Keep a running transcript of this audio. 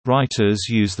Writers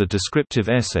use the descriptive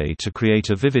essay to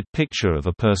create a vivid picture of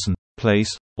a person,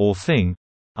 place, or thing.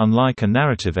 Unlike a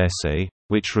narrative essay,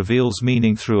 which reveals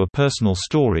meaning through a personal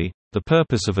story, the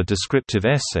purpose of a descriptive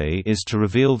essay is to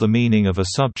reveal the meaning of a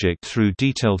subject through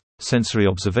detailed, sensory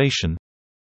observation.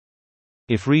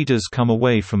 If readers come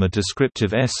away from a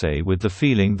descriptive essay with the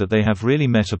feeling that they have really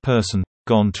met a person,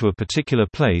 gone to a particular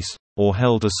place, or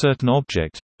held a certain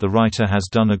object, the writer has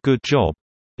done a good job.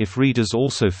 If readers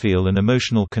also feel an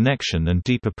emotional connection and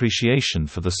deep appreciation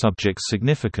for the subject's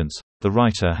significance, the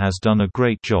writer has done a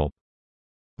great job.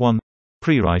 1.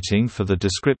 Pre-writing for the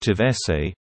descriptive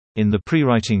essay. In the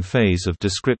pre-writing phase of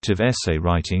descriptive essay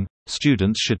writing,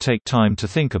 students should take time to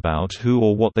think about who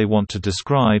or what they want to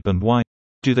describe and why.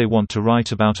 Do they want to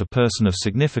write about a person of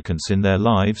significance in their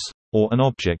lives, or an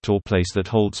object or place that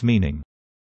holds meaning?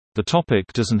 The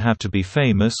topic doesn't have to be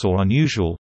famous or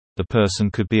unusual. The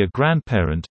person could be a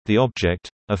grandparent, the object,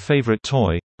 a favorite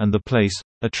toy, and the place,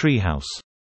 a treehouse.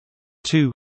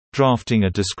 2. Drafting a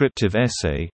descriptive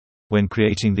essay. When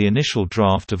creating the initial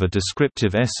draft of a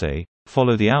descriptive essay,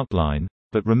 follow the outline,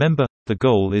 but remember, the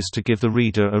goal is to give the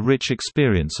reader a rich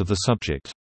experience of the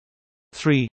subject.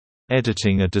 3.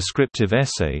 Editing a descriptive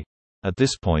essay. At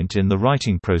this point in the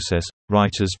writing process,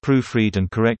 writers proofread and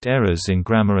correct errors in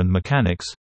grammar and mechanics.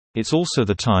 It's also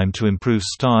the time to improve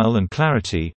style and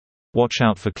clarity. Watch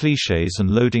out for clichés and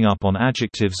loading up on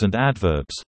adjectives and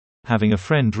adverbs. Having a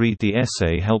friend read the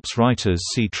essay helps writers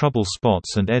see trouble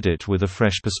spots and edit with a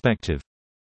fresh perspective.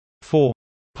 4.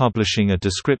 Publishing a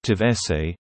descriptive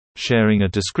essay. Sharing a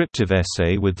descriptive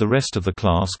essay with the rest of the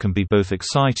class can be both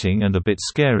exciting and a bit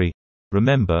scary.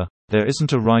 Remember, there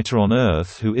isn't a writer on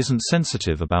earth who isn't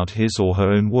sensitive about his or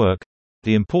her own work.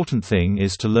 The important thing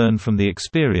is to learn from the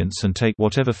experience and take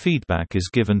whatever feedback is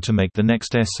given to make the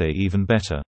next essay even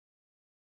better.